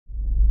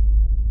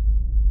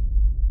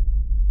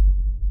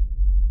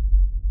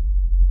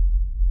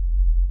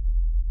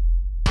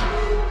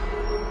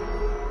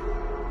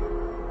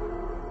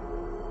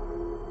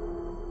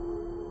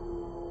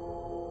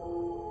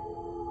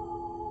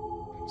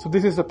So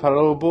this is the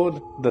parallel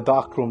board, the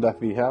dark room that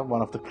we have,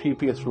 one of the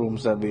creepiest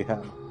rooms that we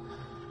have.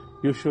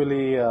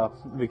 Usually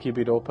we keep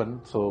it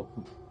open, so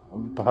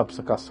perhaps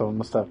the customer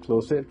must have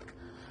closed it.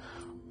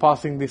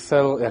 Passing this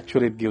cell,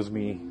 actually it gives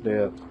me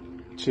the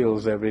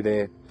chills every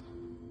day.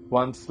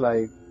 Once,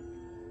 like,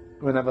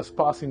 when I was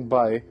passing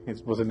by,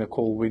 it was in a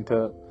cold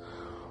winter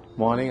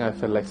morning, I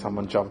felt like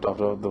someone jumped out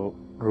of the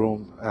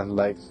room, and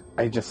like,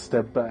 I just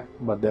stepped back,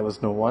 but there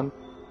was no one.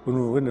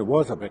 When it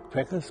was a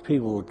backpackers,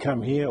 people would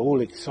come here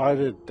all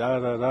excited,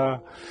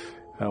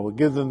 we'd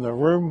give them the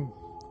room,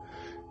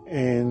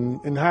 and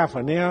in half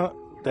an hour,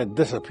 they'd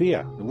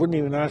disappear. They wouldn't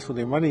even ask for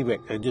their money back,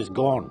 they're just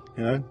gone,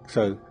 you know.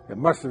 So they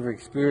must have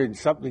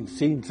experienced something,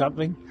 seen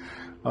something,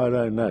 I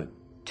don't know.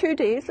 2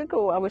 days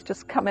ago, I was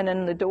just coming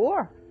in the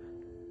door,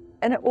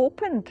 and it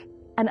opened,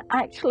 and it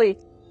actually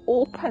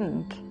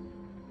opened,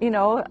 you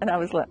know, and I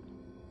was like,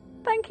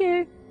 thank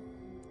you.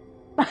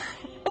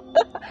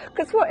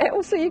 Because what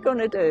else are you going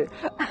to do?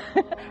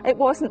 It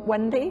wasn't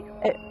windy,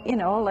 you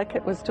know, like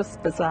it was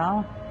just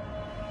bizarre.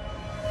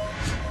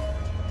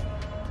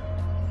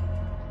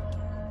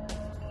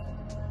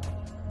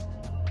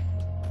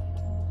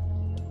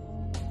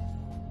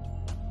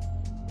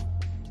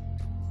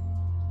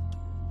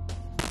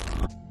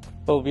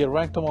 Well, we are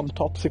ranked among the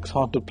top 6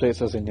 haunted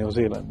places in New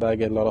Zealand. I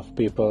get a lot of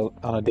people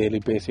on a daily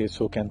basis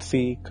who can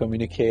see,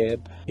 communicate.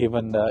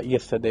 Even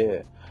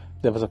yesterday,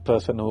 there was a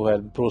person who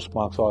had bruise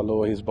marks all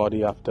over his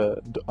body after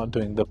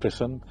doing the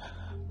prison,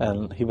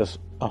 and he was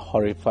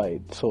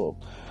horrified. So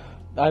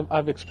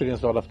I've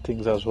experienced a lot of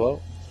things as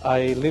well.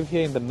 I live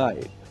here in the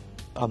night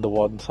on the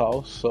warden's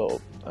house, so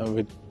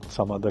with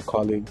some other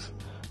colleagues.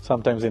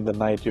 Sometimes in the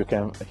night you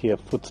can hear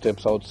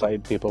footsteps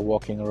outside, people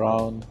walking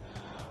around,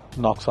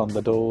 knocks on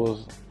the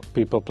doors,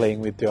 people playing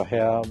with your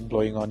hair,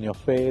 blowing on your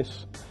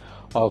face,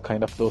 all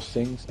kind of those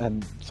things.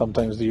 And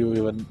sometimes you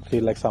even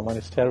feel like someone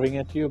is staring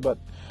at you, but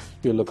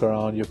you look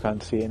around, you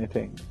can't see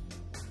anything.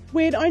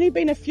 We'd only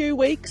been a few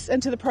weeks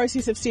into the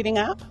process of setting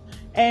up,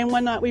 and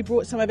one night we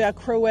brought some of our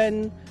crew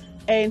in,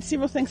 and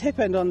several things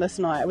happened on this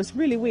night. It was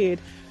really weird.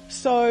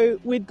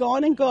 So we'd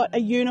gone and got a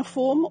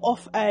uniform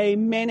off a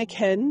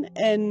mannequin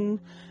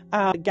in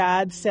a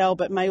guard cell,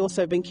 but may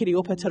also have been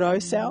Kiriopa Taro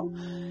cell,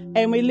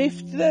 and we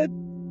left the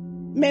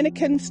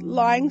mannequins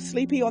lying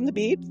sleepy on the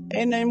bed,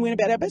 and then went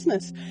about our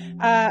business.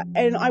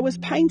 And I was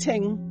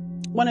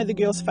painting one of the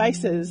girls'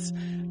 faces,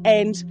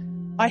 and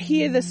I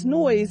hear this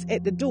noise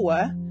at the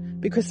door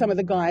because some of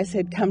the guys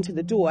had come to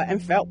the door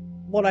and felt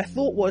what I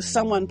thought was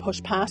someone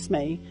push past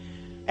me.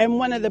 And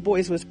one of the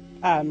boys was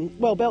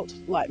well built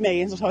like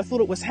me, and so I thought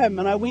it was him.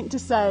 And I went to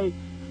say,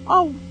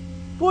 oh,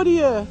 what are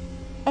you?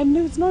 And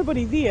there was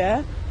nobody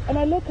there. And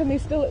I look and they're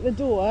still at the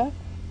door.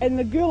 And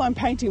the girl I'm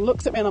painting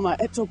looks at me and I'm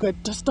like, it's all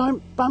good. Just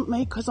don't bump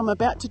me because I'm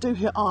about to do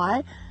her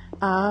eye.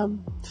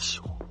 And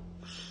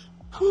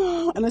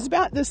it's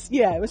about this,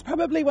 yeah, it was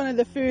probably one of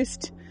the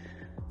first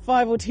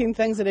 5 or 10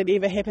 things that had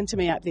ever happened to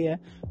me up there.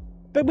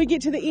 But we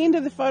get to the end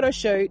of the photo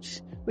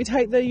shoot, we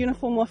take the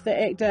uniform off the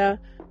actor,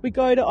 we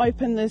go to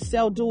open the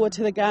cell door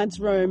to the guard's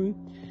room,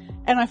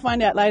 and I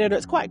find out later that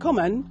it's quite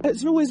common.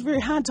 It's always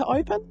very hard to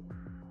open.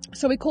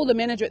 So we call the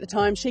manager at the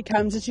time, she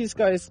comes and she just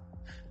goes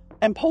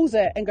and pulls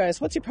it and goes,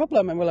 what's your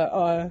problem? And we're like,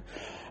 oh,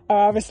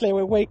 obviously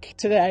we're weak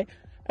today.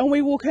 And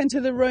we walk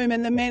into the room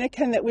and the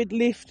mannequin that we'd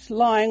left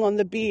lying on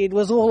the bed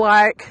was all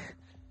like,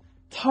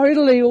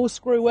 totally all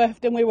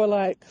screw-whiffed, and we were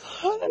like,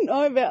 I don't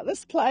know about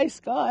this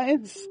place,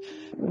 guys.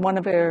 One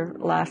of our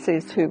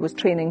lassies who was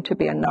training to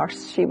be a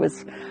nurse, she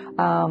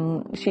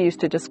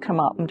used to just come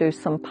up and do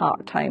some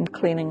part-time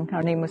cleaning.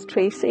 Her name was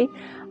Tracy,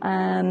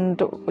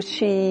 and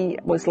she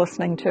was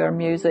listening to her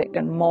music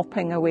and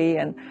mopping away,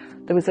 and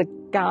there was a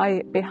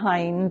guy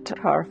behind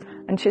her,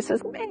 and she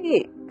says,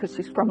 mate, because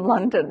she's from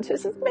London, she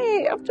says,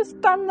 mate, I've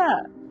just done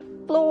that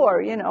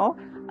floor, you know,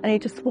 and he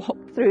just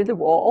walked through the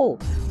wall.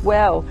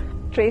 Well,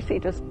 Tracy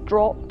just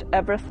dropped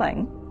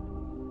everything.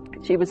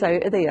 She was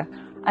out of there,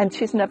 and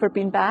she's never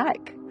been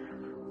back.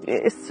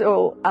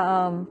 So,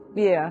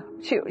 yeah,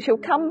 she'll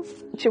come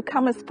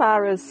as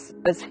far as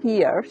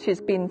here.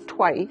 She's been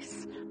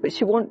twice, but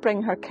she won't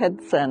bring her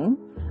kids in,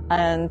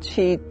 and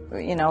she,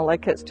 you know,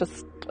 like it's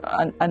just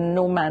a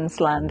no man's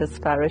land as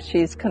far as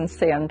she's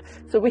concerned.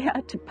 So we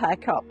had to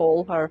pack up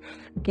all her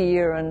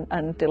gear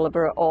and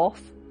deliver it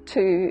off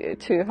to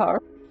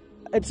her.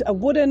 It's a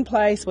wooden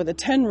place with a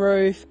tin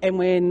roof, and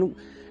when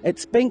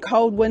it's been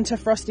cold winter,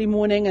 frosty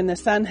morning, and the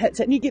sun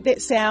hits it, and you get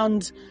that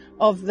sound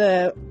of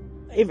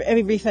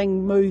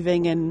everything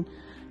moving, and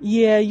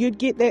yeah, you'd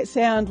get that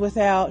sound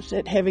without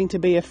it having to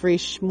be a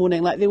fresh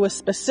morning. Like there were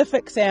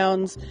specific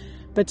sounds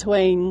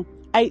between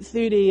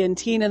 8:30 and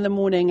 10 in the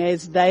morning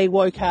as they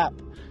woke up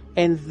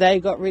and they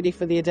got ready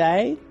for their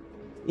day.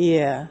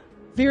 Yeah,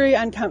 very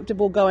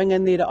uncomfortable going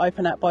in there to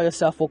open up by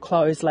yourself or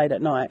close late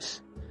at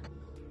night.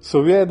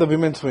 So we are at the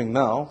women's wing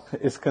now.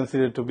 It's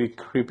considered to be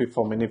creepy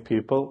for many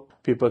people.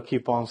 People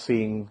keep on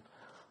seeing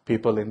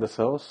people in the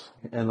cells.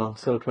 And on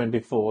cell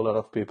 24, a lot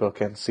of people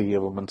can see a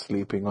woman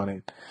sleeping on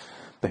it,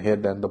 the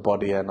head and the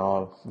body and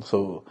all.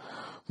 So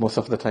Most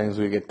of the times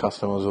we get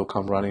customers who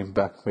come running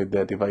back with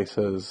their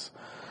devices.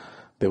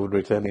 They would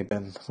return it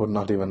and would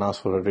not even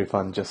ask for a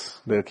refund,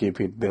 just they'll keep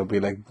it. They'll be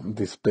like,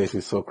 this place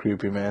is so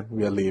creepy, man,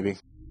 we are leaving.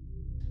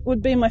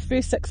 Would be my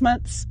first 6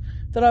 months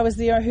that I was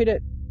there. I heard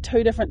it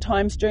 2 different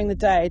times during the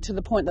day, to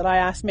the point that I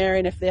asked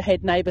Marion if they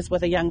had neighbours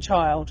with a young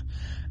child,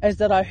 is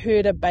that I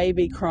heard a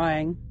baby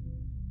crying.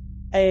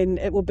 And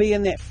it will be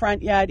in that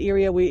front yard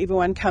area where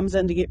everyone comes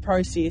in to get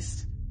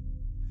processed.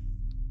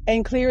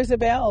 And clear as a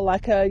bell,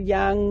 like a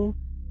young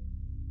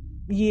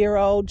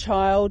year-old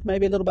child,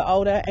 maybe a little bit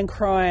older, and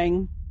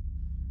crying.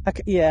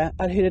 Yeah,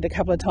 I'd heard it a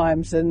couple of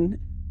times, and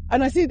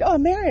I said, "Oh,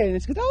 Marion,"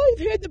 and she goes, "Oh,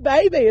 you've heard the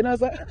baby," and I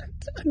was like, "I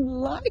don't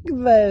like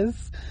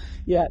this."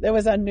 Yeah, that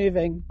was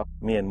unnerving.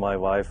 Me and my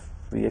wife,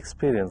 we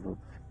experienced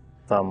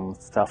some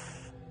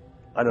stuff.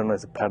 I don't know,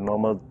 it's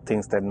paranormal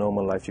things that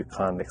normal life you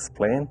can't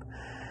explain.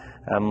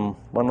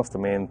 One of the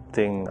main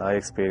thing I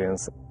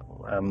experienced,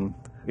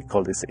 we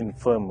call this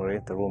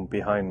infirmary, the room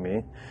behind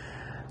me.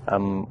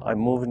 I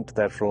moved into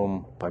that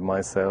room by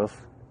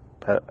myself.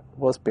 It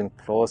was been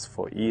closed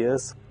for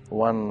years.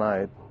 One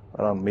night,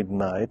 around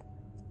midnight,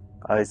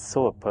 I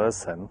saw a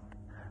person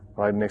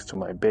right next to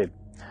my bed,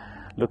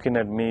 looking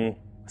at me.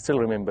 Still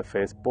remember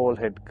face, bald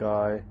head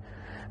guy,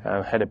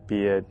 had a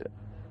beard,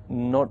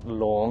 not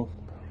long,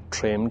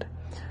 trimmed.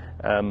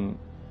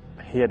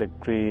 He had a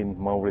green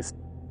Maurice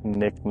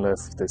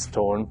necklace with a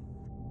stone.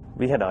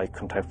 We had eye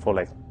contact for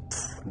like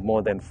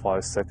more than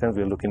 5 seconds.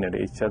 We were looking at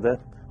each other.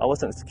 I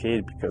wasn't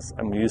scared because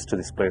I'm used to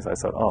this place. I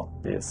thought, oh,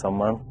 there's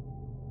someone.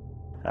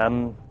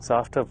 So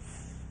after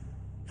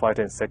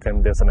 5-10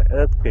 seconds, there's an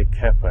earthquake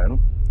happened.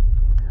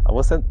 I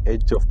was at the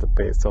edge of the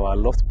bed, so I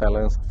lost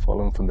balance,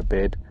 fallen from the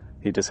bed.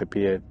 He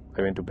disappeared.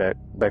 I went to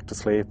back to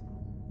sleep.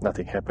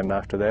 Nothing happened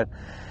after that.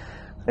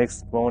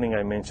 Next morning,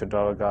 I mentioned to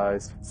our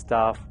guys,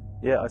 staff,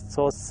 yeah, I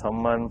saw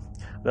someone.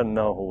 I don't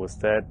know who was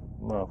that.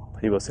 Well,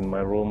 he was in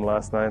my room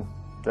last night.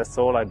 That's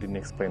all. I didn't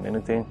explain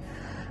anything.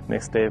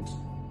 Next day,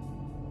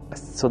 I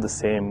saw the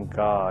same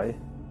guy.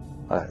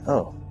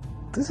 Oh,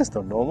 this is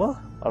not normal.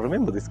 I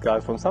remember this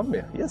guy from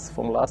somewhere. Yes,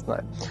 from last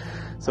night.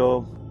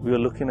 So we were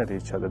looking at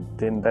each other.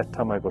 Then that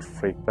time I got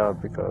freaked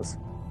out because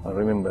I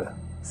remember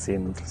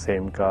seeing the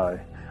same guy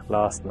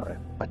last night.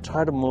 I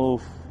tried to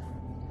move,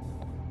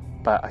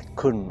 but I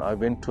couldn't. I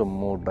went to a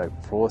mode like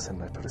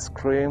frozen. I tried to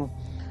scream.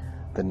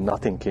 Then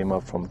nothing came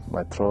up from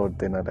my throat.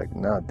 Then I like,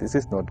 nah, this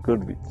is not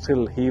good.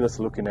 Still, he was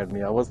looking at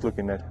me. I was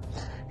looking at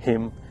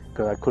him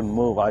because I couldn't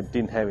move. I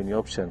didn't have any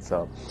options.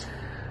 So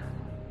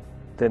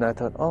then I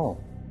thought, oh,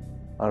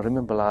 I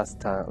remember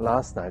last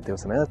night there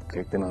was an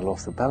earthquake. Then I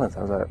lost the balance.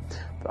 I was like,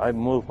 I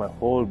moved my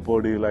whole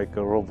body like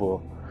a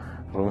robot.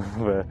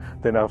 Remember?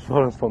 Then I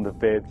fell from the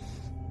bed.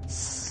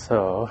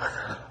 So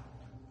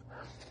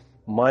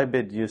my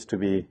bed used to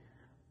be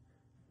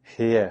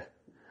here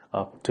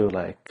up to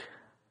like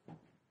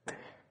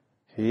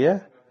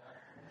here.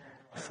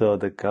 So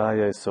the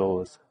guy I saw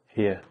was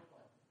here.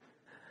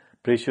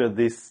 Pretty sure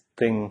this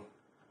thing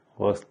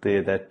was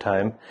there that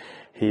time.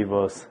 He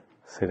was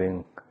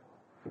sitting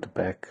at the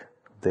back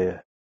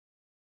there.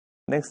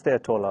 Next day I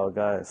told our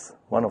guys,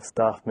 one of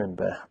staff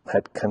member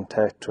had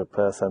contact to a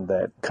person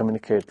that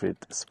communicate with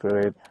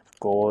spirit,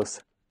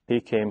 ghosts.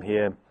 He came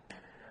here,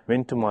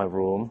 went to my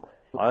room.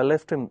 I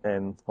left him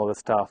and all the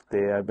staff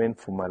there. I went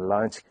for my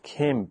lunch,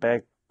 came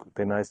back.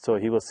 Then I saw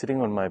he was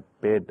sitting on my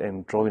bed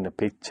and drawing a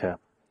picture,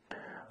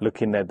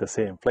 looking at the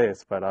same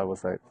place. But I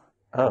was like,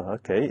 oh,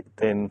 okay.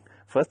 Then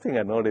first thing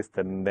I noticed,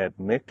 that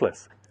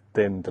necklace.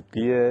 Then the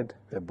beard,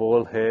 the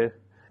bald hair.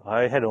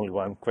 I had only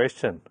one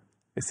question.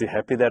 Is he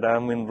happy that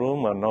I'm in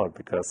room or not?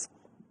 Because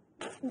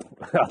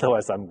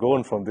otherwise I'm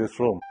going from this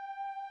room.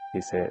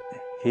 He said,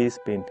 he's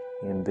been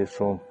in this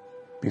room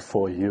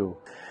before you.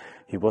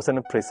 He wasn't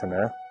a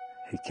prisoner.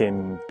 He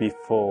came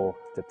before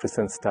the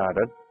prison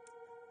started.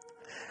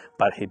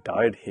 But he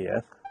died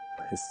here.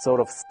 He's sort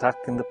of stuck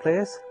in the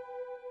place.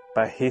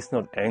 But he's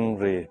not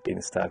angry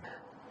being stuck.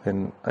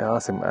 Then I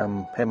asked him,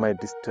 am I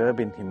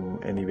disturbing him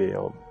anyway?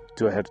 Or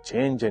do I have to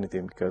change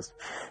anything? Because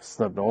it's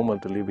not normal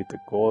to live with a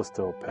ghost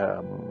or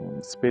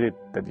spirit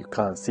that you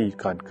can't see, you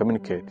can't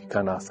communicate, you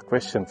can't ask a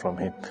question from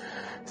him.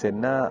 He said,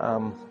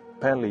 nah,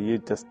 apparently you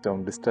just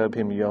don't disturb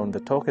him, you're on the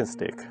talking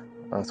stick.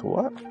 I said,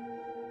 what?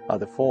 Oh,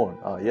 the phone.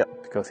 Oh, yeah,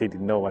 because he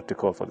didn't know what to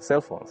call for the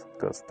cell phones,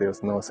 because there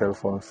was no cell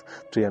phones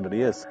 300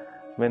 years.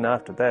 When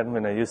after that,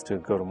 when I used to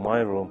go to my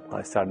room,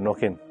 I started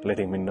knocking,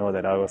 letting me know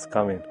that I was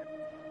coming.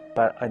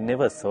 But I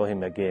never saw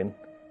him again.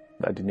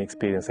 I didn't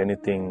experience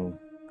anything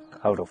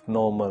out of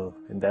normal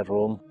in that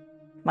room.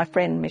 My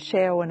friend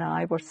Michelle and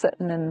I were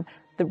sitting in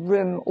the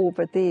room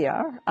over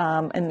there,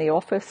 in the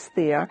office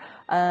there,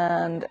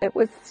 and it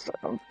was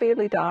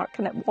fairly dark,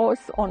 and it was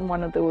on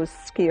one of those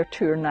scare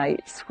tour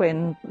nights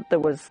when there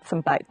was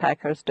some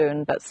backpackers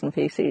doing bits and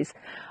pieces.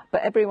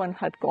 But everyone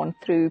had gone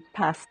through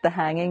past the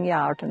hanging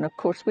yard, and of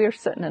course we're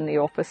sitting in the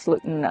office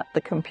looking at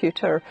the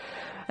computer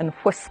and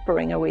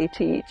whispering away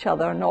to each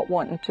other, not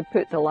wanting to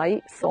put the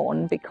lights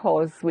on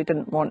because we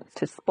didn't want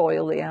to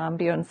spoil the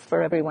ambience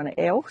for everyone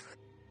else.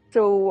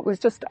 So it was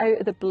just out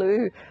of the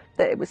blue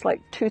that it was like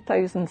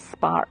 2,000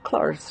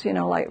 sparklers, you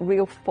know, like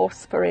real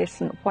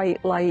phosphorescent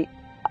white light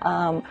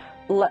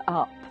lit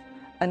up.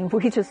 And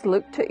we just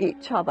looked at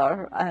each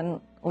other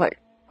and like,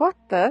 what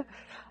the?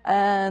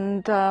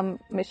 And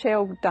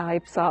Michelle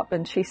dives up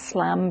and she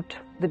slammed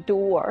the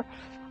door.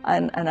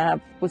 And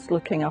I was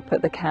looking up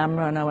at the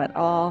camera and I went,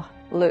 oh,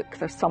 look,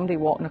 there's somebody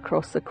walking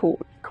across the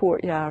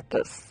courtyard.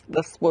 It's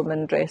this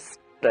woman dressed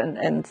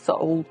in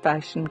sort of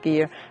old-fashioned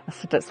gear. I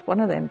said, it's one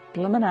of them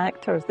blooming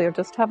actors. They're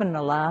just having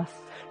a laugh.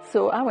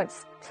 So I went,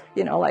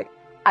 you know, like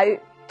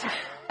out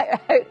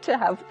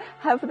to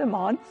have them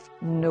on.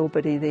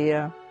 Nobody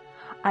there.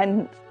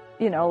 And,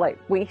 you know, like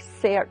we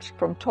searched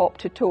from top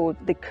to toe.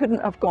 They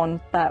couldn't have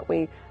gone that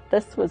way.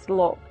 This was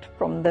locked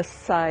from this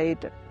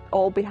side,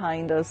 all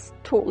behind us,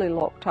 totally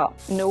locked up.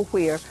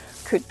 Nowhere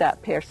could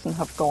that person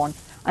have gone.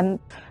 And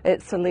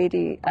it's a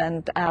lady,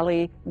 and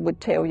Ali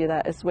would tell you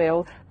that as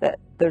well, that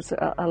there's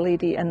a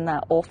lady in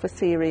that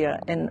office area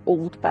in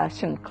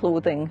old-fashioned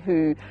clothing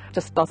who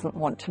just doesn't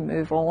want to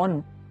move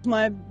on.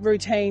 My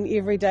routine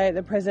every day at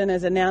the prison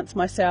is announce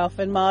myself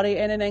in Māori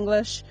and in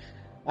English.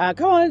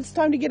 Come on, it's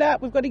time to get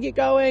up, we've got to get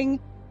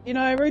going. You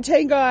know,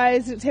 routine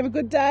guys, let's have a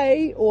good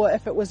day. Or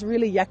if it was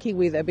really yucky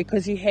weather,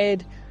 because you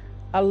had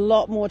a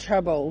lot more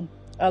trouble,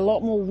 a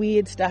lot more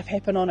weird stuff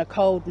happen on a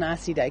cold,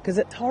 nasty day, because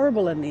it's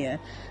horrible in there.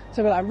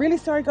 So we're like, I'm really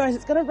sorry guys,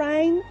 it's going to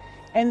rain,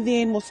 and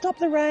then we'll stop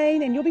the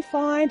rain and you'll be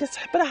fine, just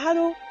a bit of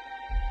huddle.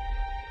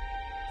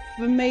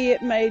 For me,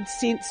 it made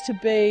sense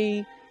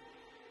to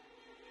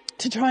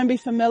try and be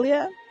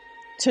familiar,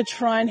 to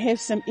try and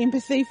have some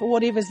empathy for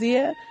whatever's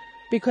there,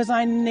 because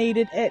I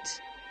needed it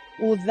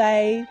or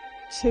they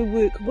to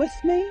work with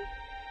me,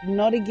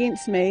 not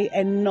against me,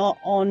 and not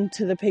on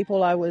to the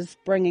people I was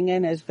bringing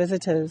in as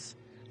visitors.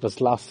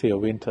 Just last year,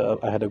 winter,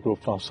 I had a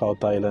group from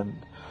South Island.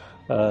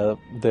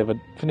 They were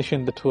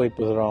finishing the tour. It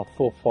was around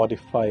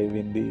 4:45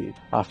 in the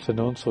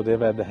afternoon, so they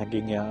were at the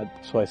hanging yard.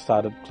 So I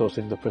started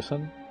closing the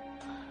prison.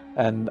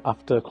 And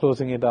after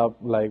closing it up,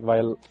 like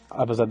while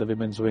I was at the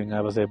women's wing,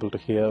 I was able to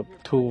hear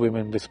two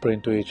women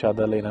whispering to each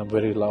other in a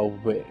very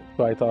loud way.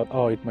 So I thought,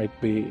 oh, it might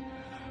be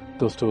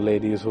those two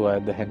ladies who are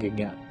at the hanging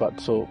yard.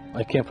 But so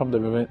I came from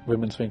the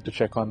women's wing to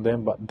check on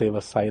them, but they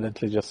were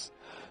silently just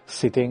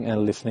sitting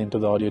and listening to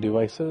the audio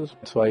devices.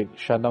 So I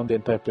shut down the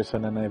entire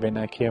prison, and when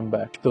I came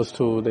back, those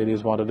two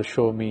ladies wanted to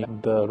show me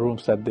the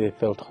rooms that they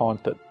felt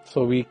haunted.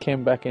 So we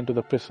came back into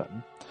the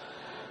prison,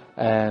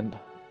 and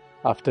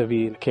after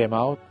we came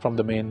out from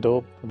the main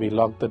door, we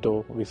locked the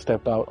door, we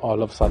stepped out,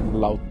 all of a sudden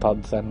loud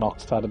thuds and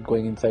knocks started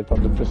going inside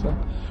from the prison.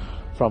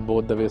 From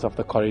both the ways of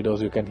the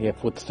corridors, you can hear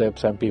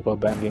footsteps and people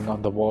banging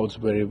on the walls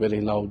very,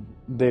 very loud.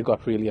 They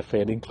got really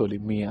afraid,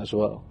 including me as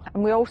well.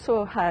 And we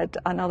also had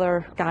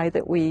another guy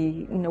that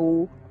we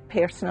know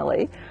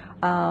personally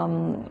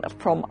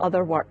from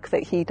other work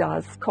that he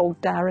does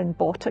called Darren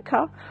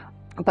Botica.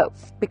 But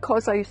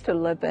because I used to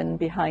live in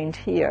behind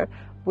here,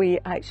 we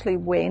actually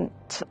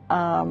went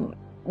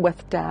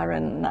with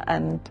Darren,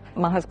 and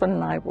my husband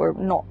and I were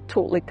not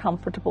totally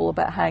comfortable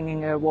about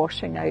hanging our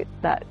washing out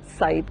that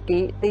side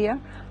gate there.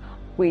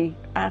 We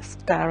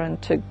asked Darren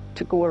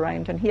to go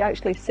around, and he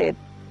actually said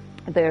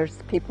there's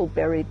people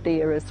buried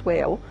there as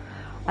well,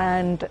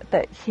 and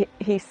that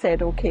he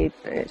said, okay,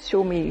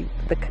 show me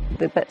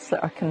the bits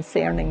that are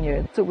concerning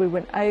you. So we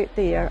went out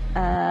there,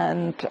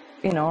 and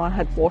you know, I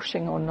had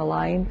washing on the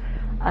line,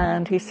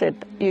 and he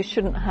said, you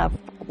shouldn't have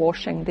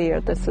washing there,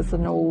 this is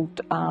an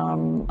old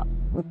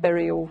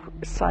burial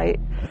site.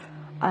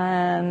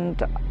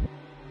 And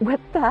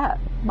with that,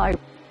 my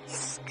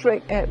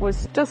string, it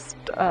was just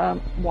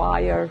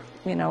wire,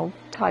 you know,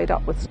 tied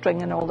up with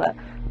string and all that,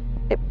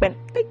 it went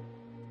bing,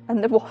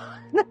 and the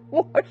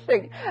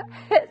washing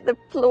hit the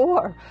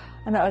floor,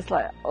 and I was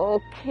like,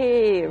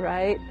 okay,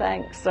 right,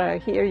 thanks, I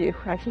hear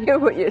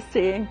what you're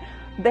saying.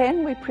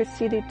 Then we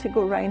proceeded to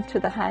go round to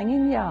the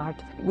hanging yard.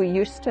 We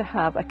used to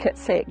have a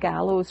cassette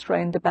gallows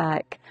round the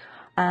back,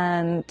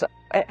 and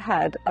it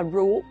had a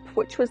rope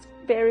which was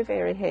very,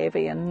 very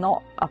heavy and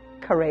not a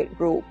correct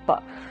rope,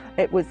 but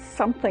it was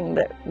something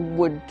that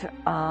would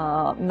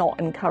not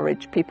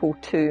encourage people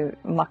to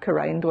muck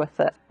around with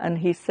it. And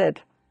he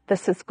said,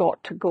 this has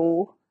got to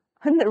go.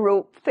 And the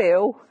rope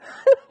fell.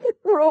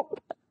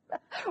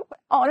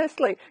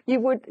 Honestly,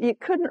 you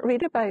couldn't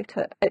read about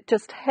it. It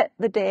just hit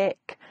the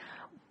deck.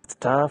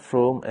 Staff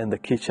room and the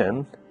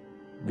kitchen,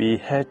 we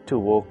had to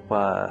walk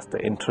past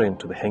the entry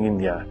into the hanging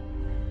yard.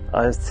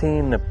 I've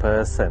seen a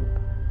person,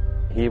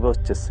 he was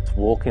just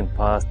walking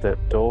past the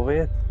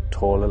doorway,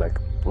 taller, like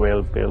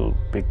well-built,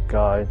 big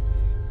guy,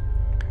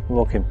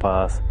 walking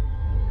past.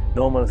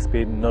 Normal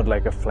speed, not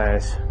like a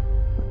flash,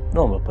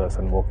 normal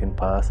person walking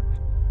past.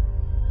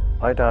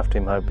 Right after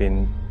him,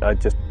 I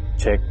just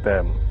checked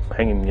the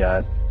hanging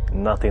yard,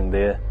 nothing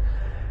there.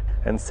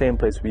 And same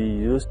place, we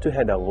used to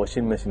have a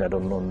washing machine, I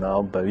don't know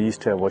now, but we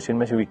used to have a washing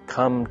machine, we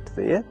come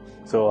there.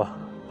 So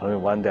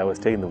one day I was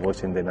taking the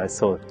washing, then I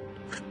saw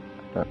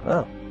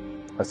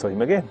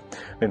him again.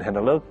 When I had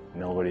a look,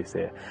 nobody's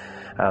there.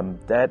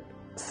 That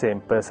same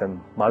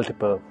person,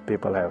 multiple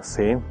people have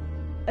seen.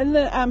 In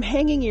the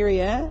hanging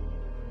area,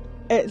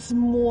 it's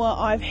more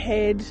I've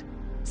had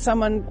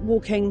someone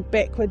walking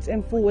backwards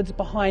and forwards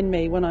behind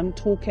me when I'm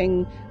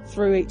talking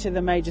through each of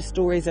the major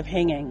stories of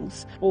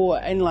hangings, or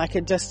in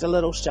like just a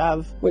little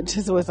shove, which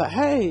is always like,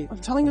 hey, I'm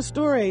telling a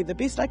story the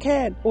best I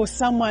can, or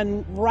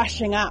someone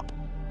rushing up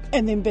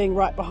and then being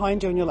right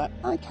behind you and you're like,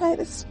 okay,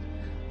 this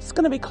is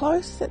going to be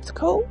close, that's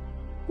cool,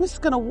 we're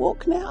just going to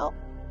walk now.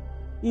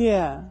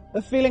 Yeah,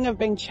 the feeling of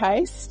being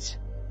chased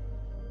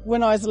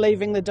when I was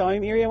leaving the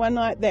dome area one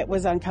night, that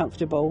was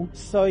uncomfortable.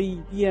 So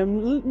yeah,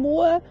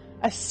 more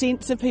a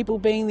sense of people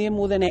being there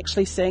more than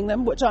actually seeing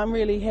them, which I'm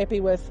really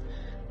happy with.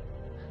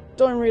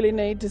 Don't really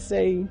need to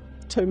see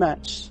too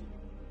much.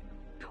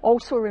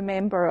 Also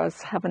remember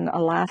us having a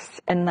lass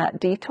in that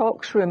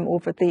detox room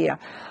over there,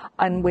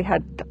 and we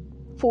had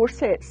 4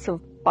 sets of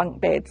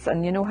bunk beds,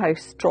 and you know how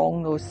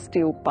strong those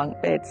steel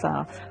bunk beds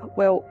are.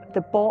 Well,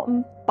 the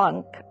bottom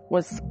bunk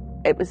was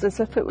as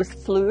if it was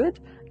fluid,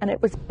 and it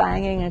was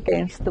banging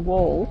against the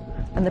wall,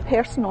 and the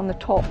person on the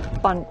top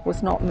bunk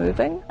was not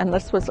moving. And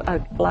this was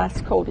a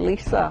lass called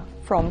Lisa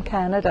from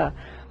Canada,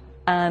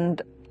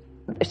 and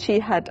she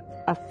had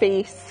a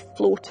face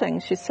floating.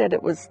 She said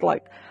it was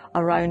like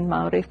a round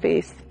Maori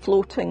face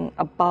floating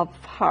above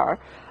her,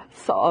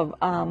 sort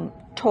of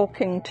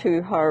talking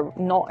to her,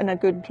 not in a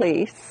good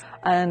place,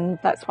 and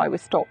that's why we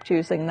stopped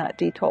using that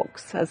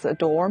detox as a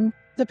dorm.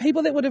 The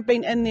people that would have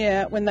been in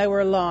there when they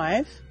were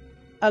alive,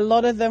 a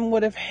lot of them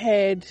would have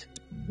had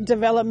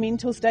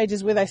developmental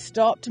stages where they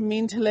stopped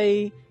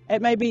mentally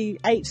at maybe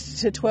 8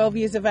 to 12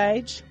 years of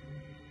age.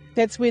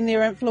 That's when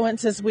their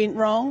influences went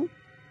wrong,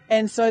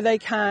 and so they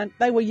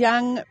were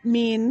young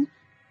men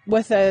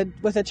with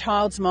a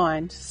child's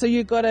mind. So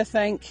you've got to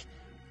think,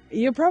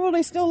 you're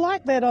probably still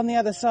like that on the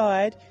other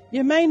side.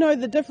 You may know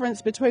the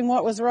difference between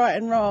what was right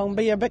and wrong,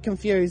 but you're a bit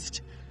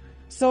confused.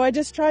 So I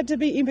just tried to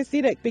be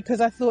empathetic,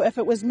 because I thought if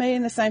it was me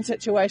in the same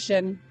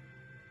situation,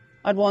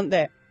 I'd want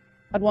that.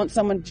 I'd want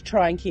someone to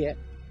try and care.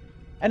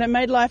 And it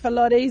made life a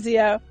lot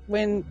easier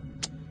when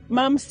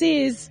Mum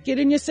says, get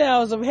in your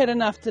cells, I've had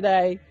enough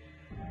today.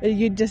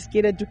 You just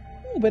get a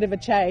bit of a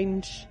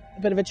change.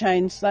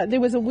 Like, there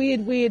was a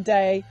weird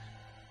day.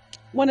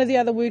 One of the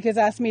other workers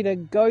asked me to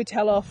go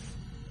tell off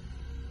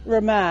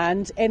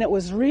remand, and it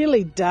was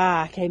really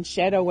dark and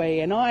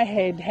shadowy, and I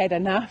had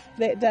enough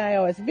that day.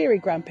 I was very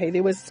grumpy.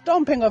 There was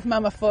stomping of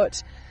Mama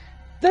foot.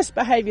 This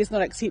behaviour is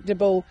not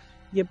acceptable.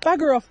 You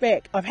bugger off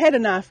back. I've had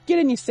enough. Get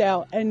in your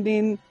cell. And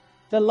then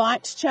the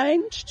lights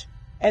changed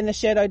and the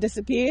shadow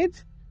disappeared,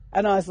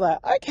 and I was like,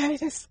 okay,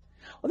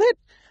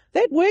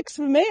 that works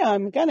for me.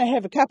 I'm going to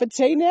have a cup of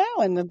tea now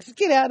and just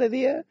get out of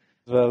there.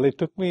 Well, it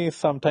took me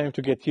some time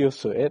to get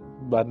used to it,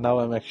 but now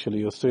I'm actually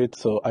used to it,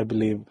 so I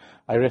believe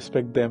I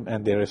respect them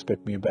and they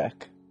respect me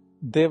back.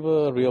 They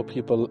were real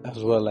people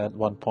as well at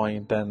one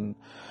point, and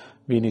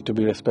we need to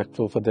be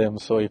respectful for them.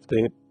 So if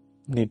they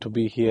need to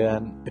be here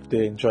and if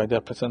they enjoy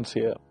their presence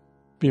here,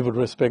 we would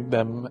respect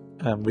them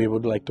and we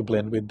would like to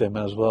blend with them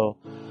as well.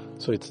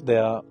 So it's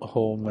their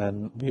home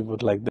and we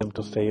would like them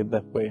to stay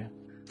that way.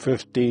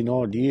 15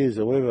 odd years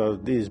or whatever,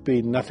 there's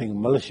been nothing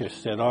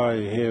malicious that I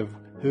have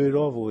heard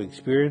of or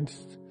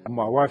experienced.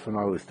 My wife and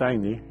I were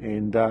staying there,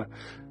 and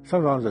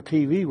sometimes the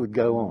TV would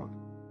go on,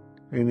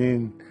 and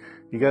then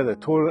you go to the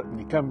toilet and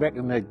you come back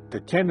and the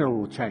channel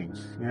will change,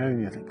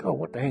 and you think, oh,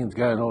 what the hell's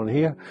going on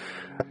here?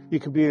 You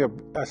could be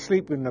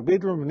asleep in the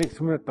bedroom, and next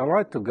minute the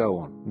light will go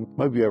on.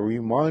 Maybe a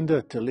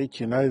reminder to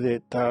let you know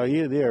that,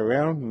 they're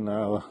around,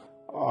 and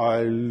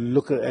I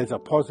look at it as a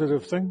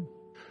positive thing.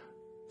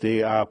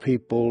 There are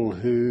people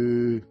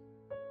who,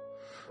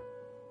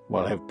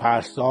 have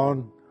passed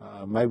on.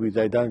 Maybe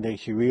they don't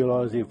actually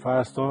realise they've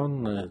passed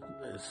on.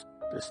 There's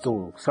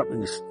still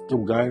something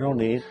still going on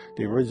there.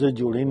 The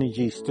residual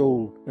energy is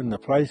still in the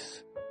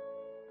place.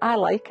 I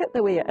like it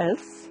the way it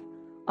is.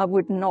 I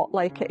would not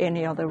like it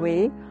any other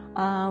way.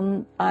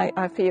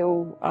 I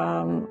feel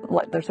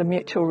like there's a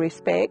mutual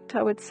respect,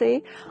 I would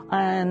say,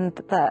 and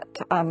that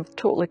I'm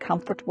totally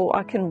comfortable.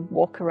 I can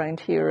walk around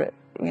here at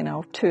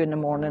 2 in the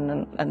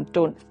morning and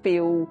don't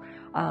feel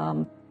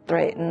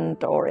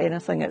threatened or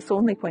anything. It's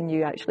only when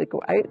you actually go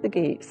out the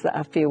gates that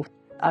I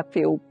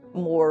feel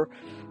more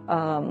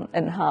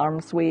in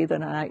harm's way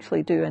than I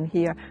actually do in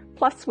here.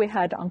 Plus we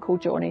had Uncle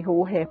Johnny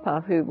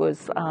Hohepa, who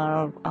was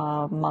a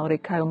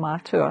Māori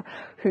kaumātua,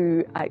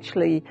 who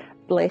actually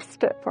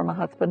blessed it for my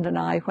husband and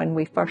I when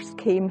we first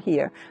came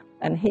here,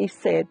 and he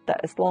said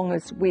that as long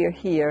as we're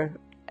here,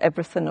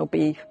 everything will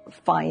be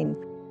fine.